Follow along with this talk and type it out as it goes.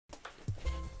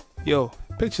Yo,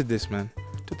 picture this, man.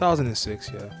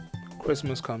 2006, yeah.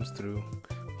 Christmas comes through.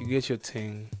 You get your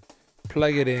thing,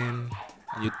 plug it in,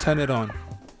 and you turn it on.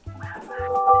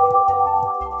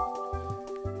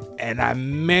 And that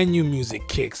menu music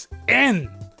kicks in.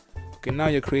 Okay, now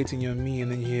you're creating your me,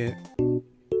 and then you hear,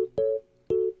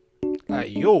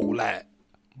 like, yo, like,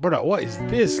 brother, what is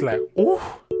this? Like, ooh,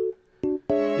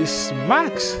 this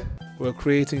smacks. We're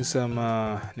creating some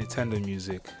Nintendo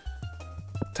music.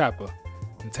 Type of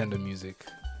Nintendo music.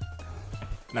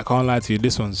 And I can't lie to you,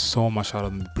 this one's so much harder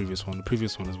than the previous one. The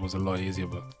previous one was a lot easier,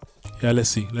 but yeah, let's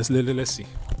see. Let's see.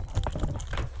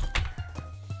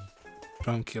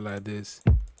 Drum kit like this.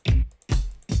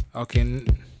 Okay,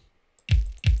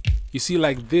 you see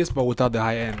like this, but without the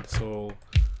high end. So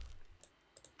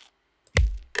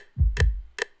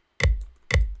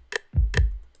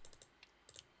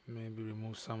maybe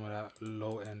remove some of that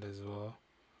low end as well.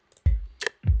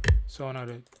 So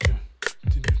another.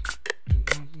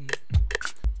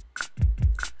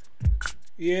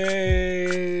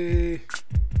 Yay!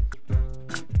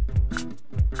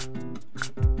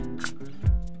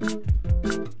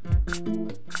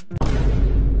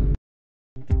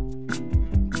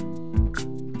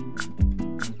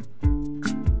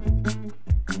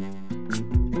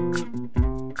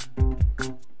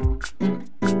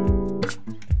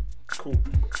 Cool.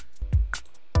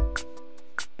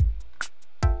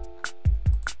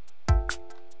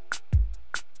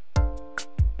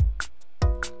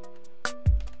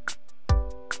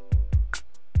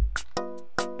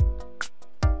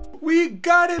 We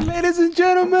got it, ladies and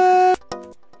gentlemen.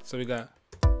 So we got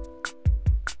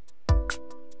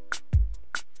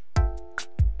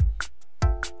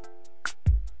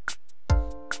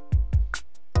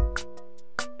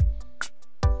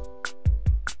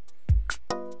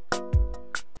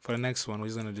for the next one, we're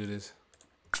just gonna do this.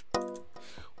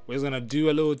 We're just gonna do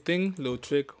a little thing, little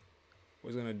trick. We're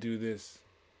just gonna do this.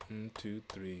 1, 2,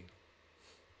 3.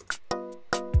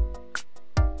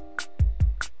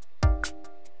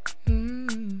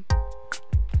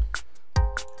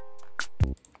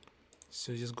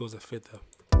 So it just goes a fifth up.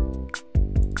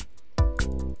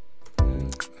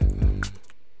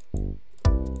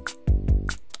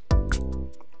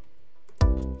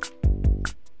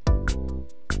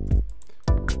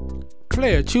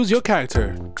 Player, choose your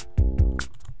character.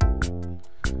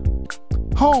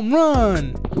 Home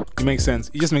run. It makes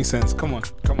sense. It just makes sense. Come on.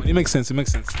 It makes sense.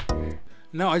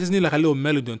 Now I just need like a little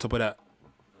melody on top of that,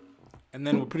 and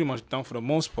then we're pretty much done for the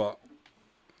most part.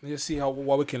 Let's just see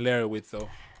what we can layer it with though.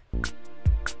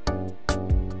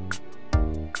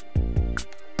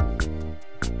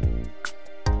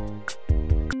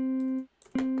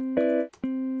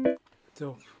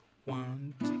 So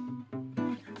 1,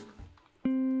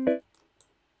 2.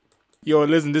 Yo,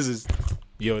 listen, this is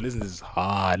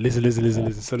hard.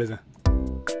 Listen. So listen.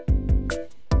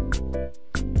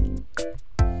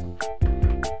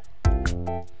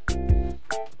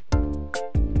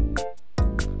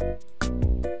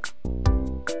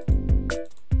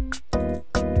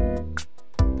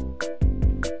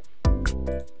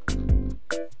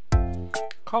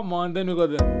 Come on, then we got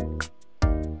the.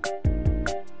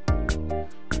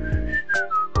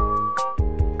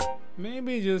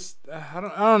 Maybe just I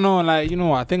don't know, like, you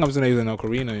know, I think I'm just gonna use an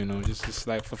ocarina, you know, just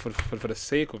like for the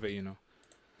sake of it, you know.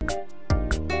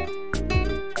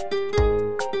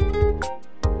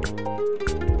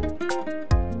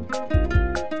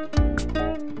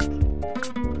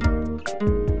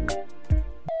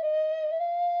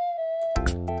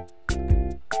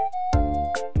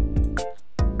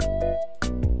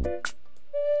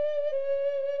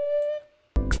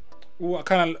 Ooh,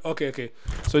 okay.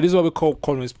 So this is what we call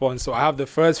and response. So I have the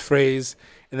first phrase,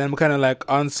 and then I'm kind of like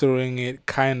answering it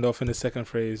kind of in the second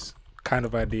phrase, kind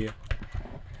of idea.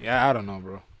 Yeah, I don't know,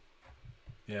 bro.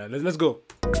 Yeah, let's go.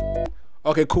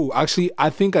 Okay, cool. Actually,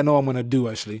 I think I know what I'm gonna do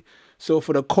actually. So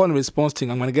for the call and response thing,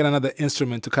 I'm gonna get another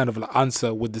instrument to kind of like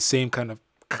answer with the same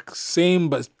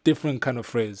but different kind of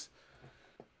phrase.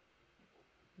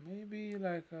 Maybe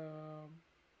like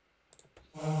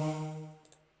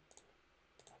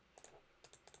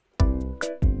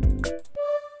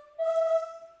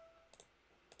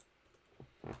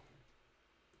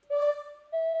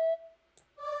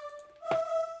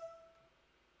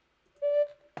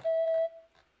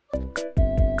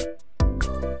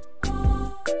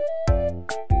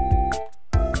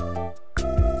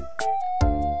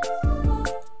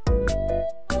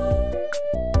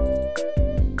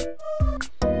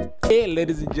Hey,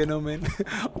 ladies and gentlemen,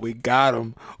 we got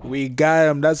him.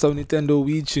 That's how Nintendo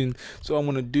reaching. So I'm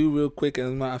gonna do real quick,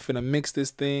 and I'm finna mix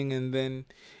this thing, and then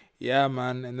yeah,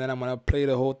 man, and then I'm gonna play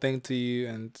the whole thing to you.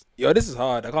 And yo, this is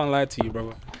hard. I can't lie to you,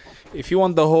 brother. If you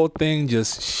want the whole thing,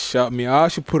 just shout me. I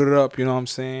should put it up, you know what I'm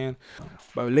saying?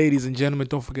 But ladies and gentlemen,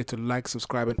 don't forget to like,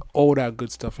 subscribe, and all that good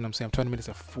stuff. You know what I'm saying? I'm trying to make this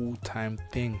a full-time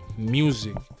thing.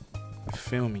 Music. You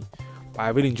feel me? But I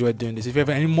really enjoyed doing this. If you have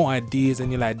any more ideas,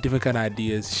 any like different kind of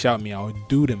ideas, shout me. I'll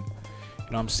do them. You know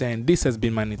what I'm saying? This has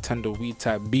been my Nintendo Wii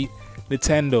type beat.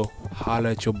 Nintendo,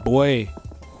 holla at your boy.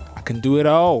 I can do it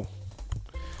all.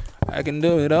 I can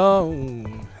do it all.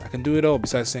 I can do it all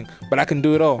besides sing. But I can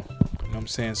do it all. You know what I'm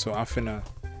saying? So I'm finna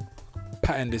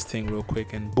patent this thing real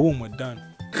quick and boom, we're done.